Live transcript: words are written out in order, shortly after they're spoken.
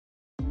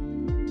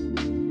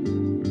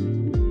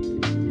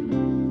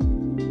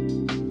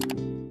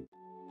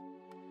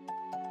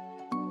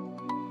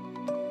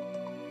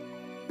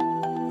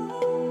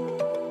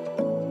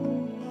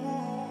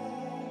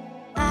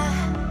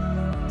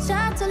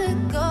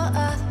go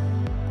of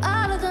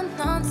all of the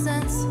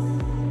nonsense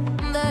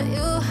that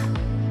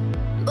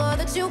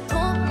you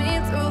put me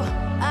through.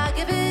 I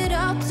give it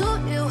all to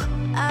you,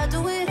 I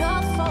do it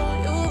all for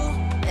you.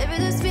 Maybe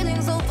this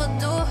feeling's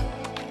overdue.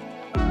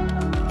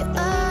 You're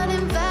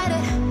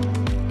uninvited,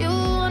 you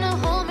wanna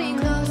hold me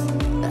close,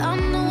 but I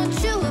know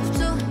what you have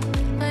to.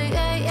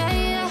 Yeah, yeah,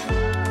 yeah.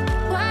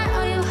 Why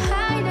are you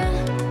hiding?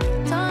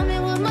 Tell me,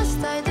 what must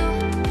I do?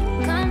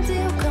 Come to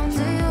you, come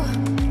to you.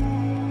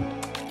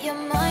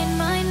 You're mine,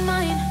 mine,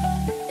 mine.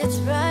 It's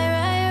right,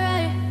 right,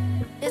 right.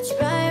 It's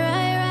right,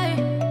 right, right,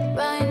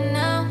 right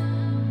now.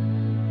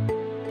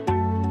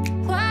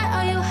 Why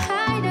are you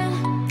hiding?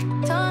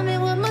 Tell me,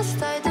 what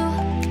must I do?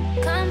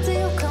 Come to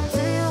you, come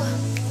to you.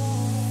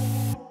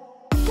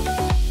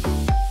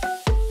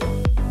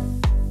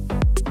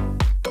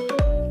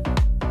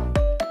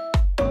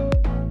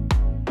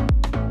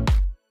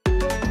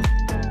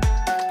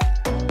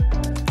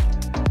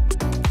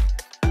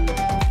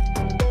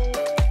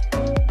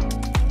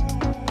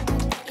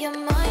 You're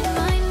mine,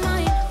 mine,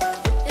 mine.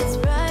 It's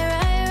right,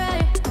 right,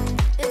 right.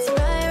 It's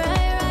right,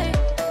 right, right,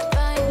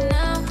 right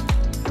now.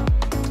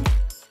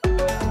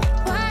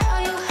 Why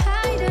are you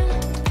hiding?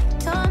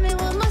 Tell me,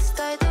 what must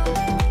I do?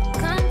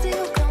 Come to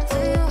you, come to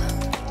you.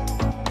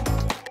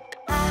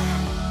 I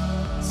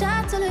try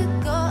to let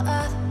go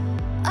of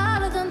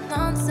all of the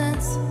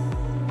nonsense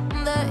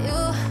that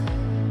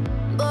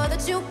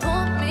you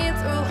put me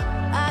through.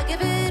 I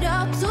give it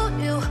all to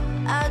you,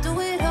 I do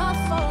it all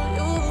for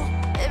you.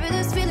 Maybe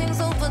this feeling's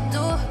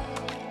overdue.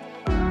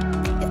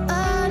 You're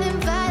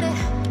uninvited,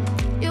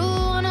 you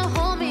wanna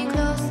hold me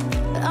close,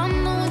 but I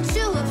know what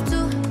you have to.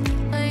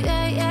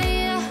 Yeah, yeah,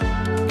 yeah.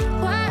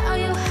 Why are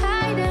you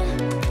hiding?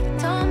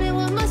 Tell me,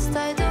 what must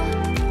I do?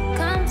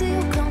 Come to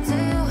you, come to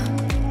you.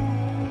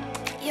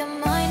 You're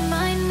mine,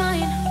 mine,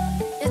 mine.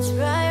 It's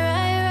right,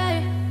 right,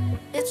 right.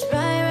 It's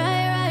right,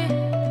 right, right,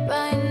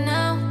 right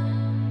now.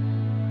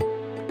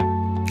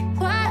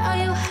 Why are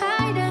you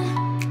hiding?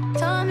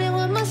 Tell me,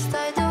 what must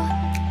I do?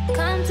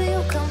 Come to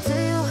you, come to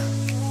you.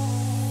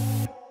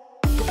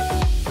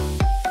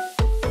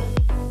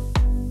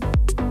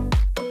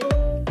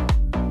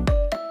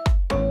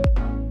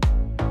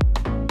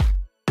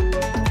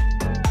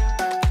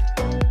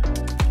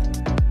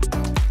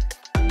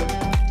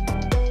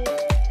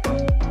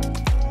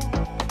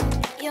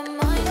 You're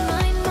mine,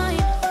 mine,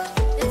 mine.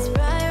 It's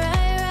right,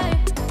 right,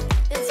 right.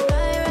 It's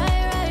right, right,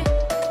 right,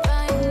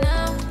 right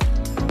now.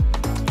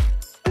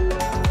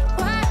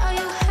 Why are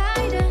you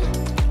hiding?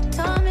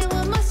 Tell me,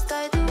 what must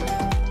I do?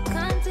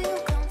 Come to you,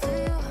 come to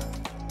you.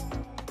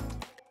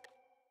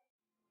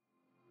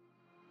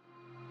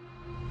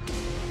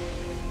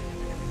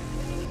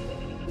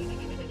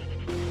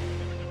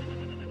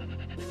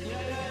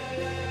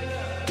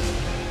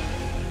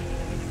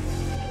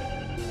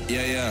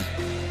 Yeah, yeah.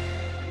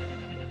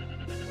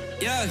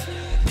 Yeah.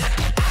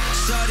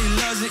 Shorty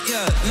loves it,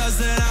 yeah. Loves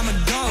that I'm a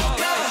dog.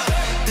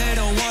 They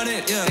don't want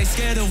it, yeah. They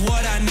scared of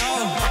what I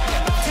know.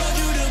 Told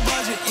you the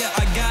budget, yeah.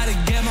 I gotta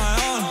get my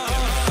own.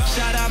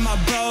 Shout out my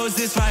bros,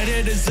 this right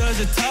here deserves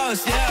a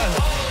toast, yeah.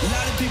 A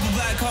lot of people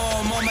back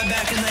home on my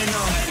back and they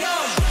know.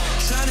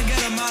 Trying to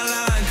get on my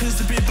line,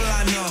 cause the people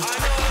I know.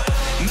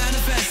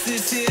 Manifest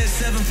this here,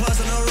 7+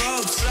 on the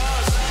ropes.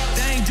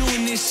 They ain't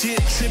doing this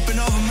shit, tripping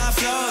over my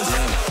flows.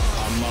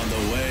 I'm on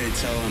the way,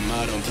 tell them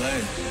I don't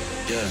play.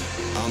 Yeah,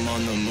 I'm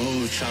on the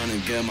move, trying to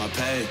get my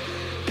pay.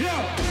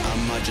 I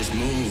might just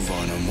move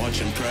on and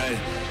watch and pray.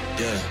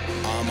 Yeah,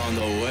 I'm on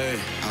the way,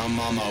 I'm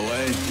on my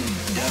way.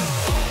 Yeah.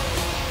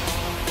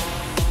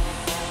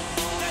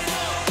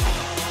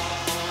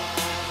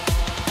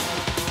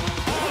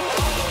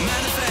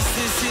 Manifest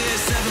this here,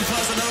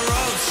 7+ on the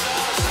ropes.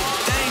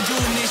 They ain't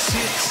doing this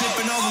shit,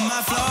 tripping over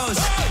my flows.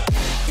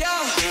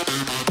 Yeah.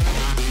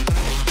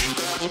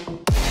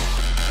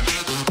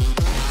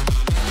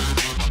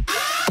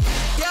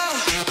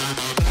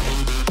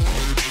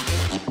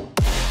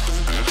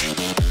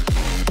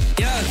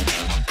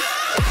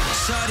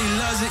 Shorty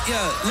loves it,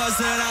 yeah. Loves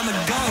that I'm a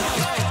goat.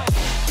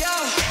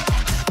 Yeah.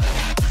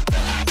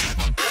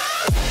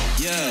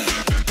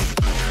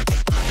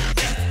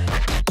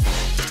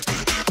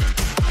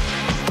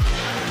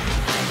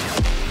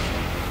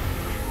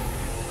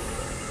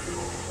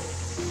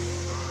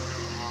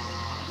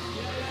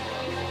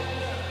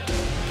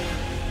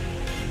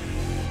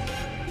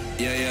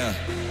 Yeah, yeah.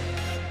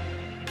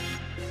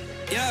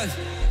 Yeah.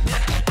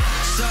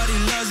 Shorty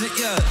loves it,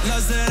 yeah.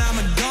 Loves that I'm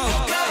a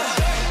goat.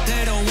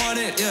 They don't want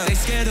it, yeah. They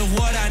scared of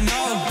what I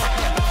know.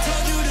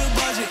 Told you the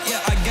budget, yeah.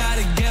 I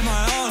gotta get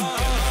my own.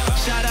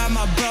 Shout out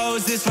my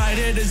bros, this right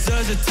here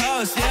deserves a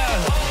toast, yeah.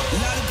 A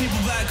lot of people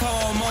back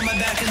home on my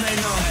back and they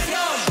know.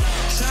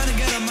 Trying to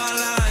get on my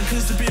line,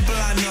 cause the people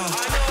I know.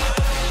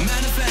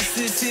 Manifest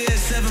this here,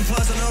 7+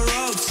 on the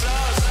ropes.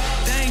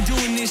 They ain't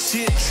doing this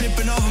shit,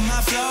 tripping over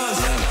my flows.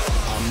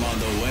 I'm on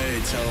the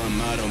way, tell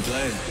them I don't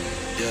play.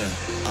 Yeah,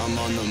 I'm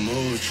on the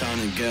move, trying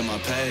to get my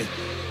pay.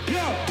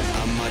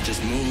 I might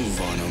just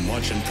move on and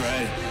watch and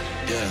pray.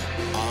 Yeah,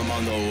 I'm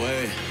on the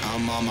way,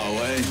 I'm on my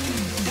way.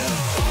 Yeah.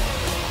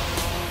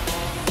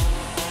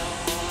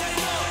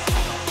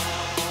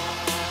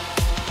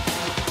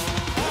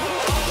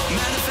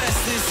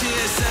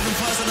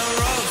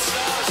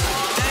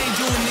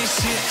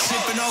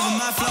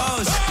 my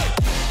flows.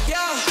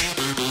 Yeah.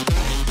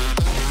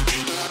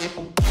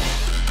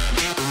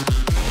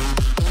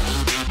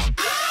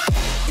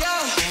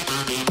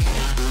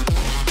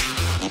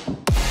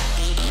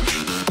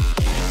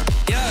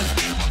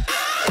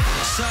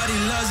 Shawty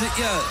loves it,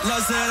 yeah,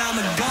 loves that I'm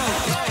a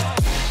goat.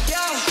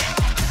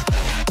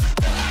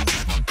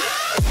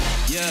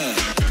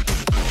 Yeah.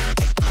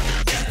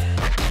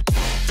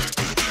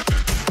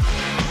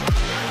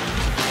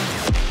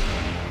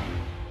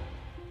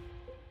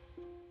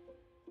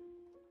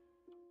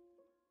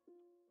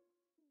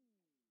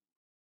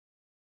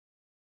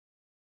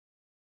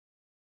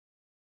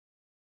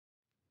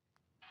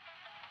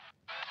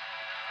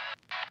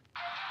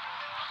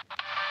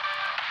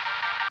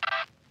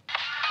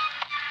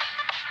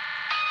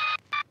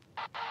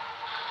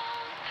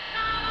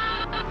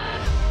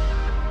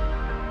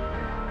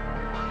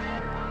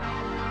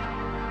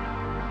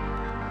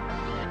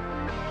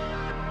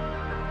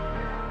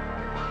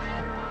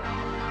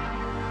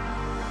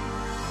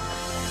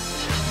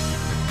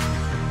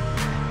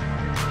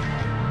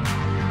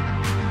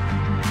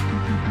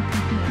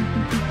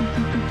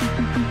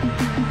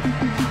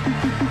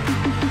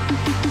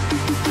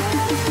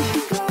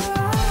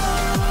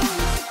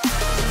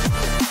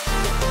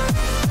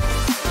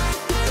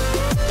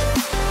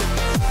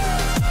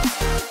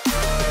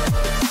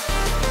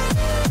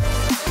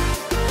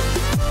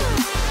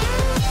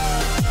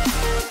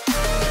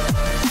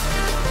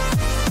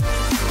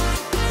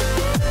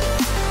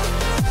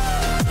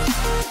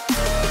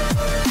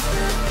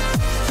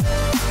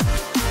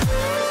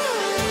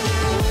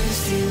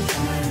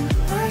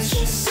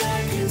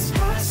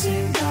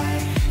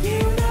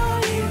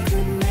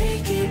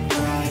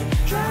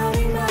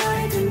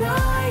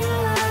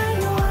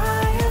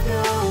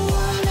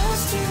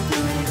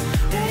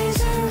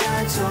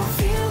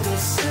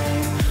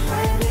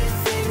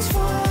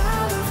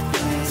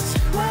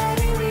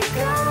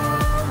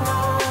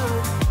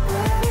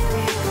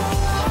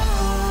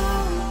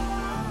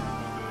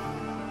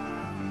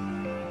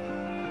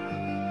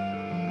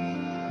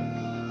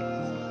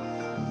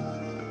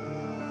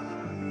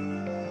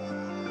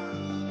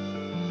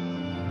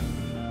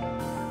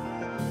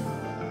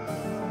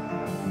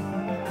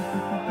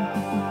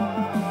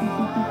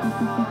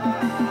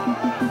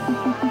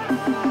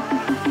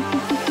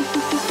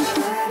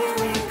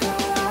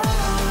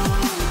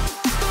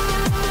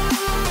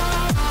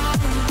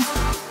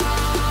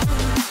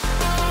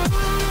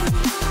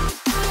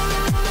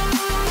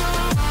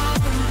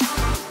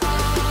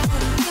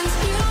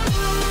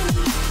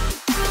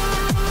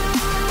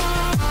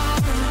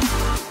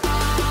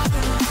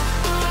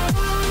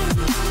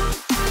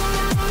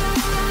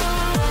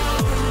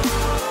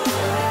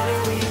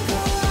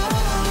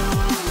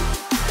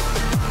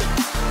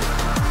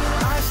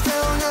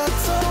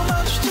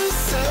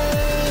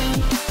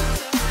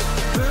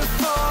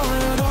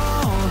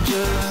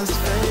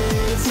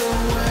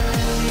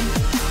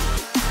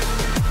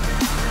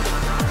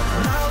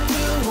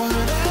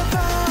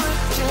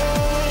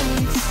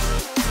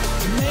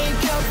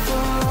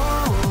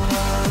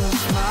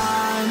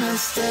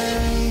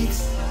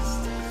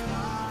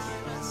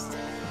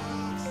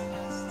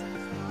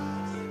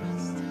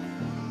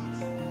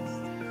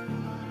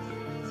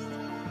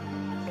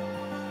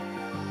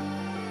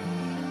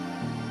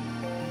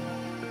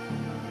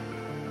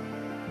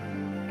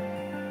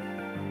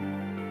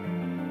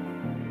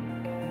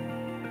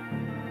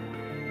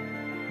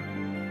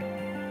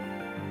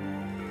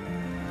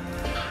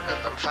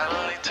 I'm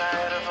finally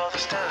tired of all the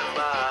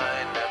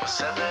standby. Never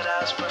said that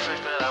I was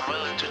perfect, but I'm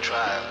willing to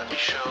try. Let me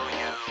show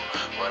you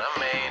what I'm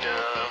made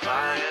of.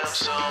 I am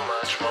so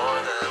much more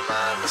than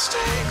my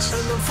mistakes.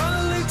 And I'm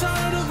finally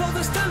tired of all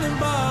the standing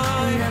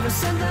by. Never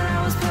said that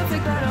I was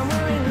perfect, but I'm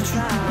willing to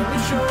try. Let me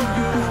show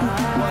you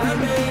what I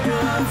made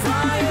of.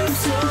 I am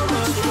so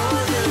much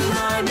more than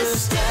my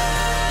mistakes.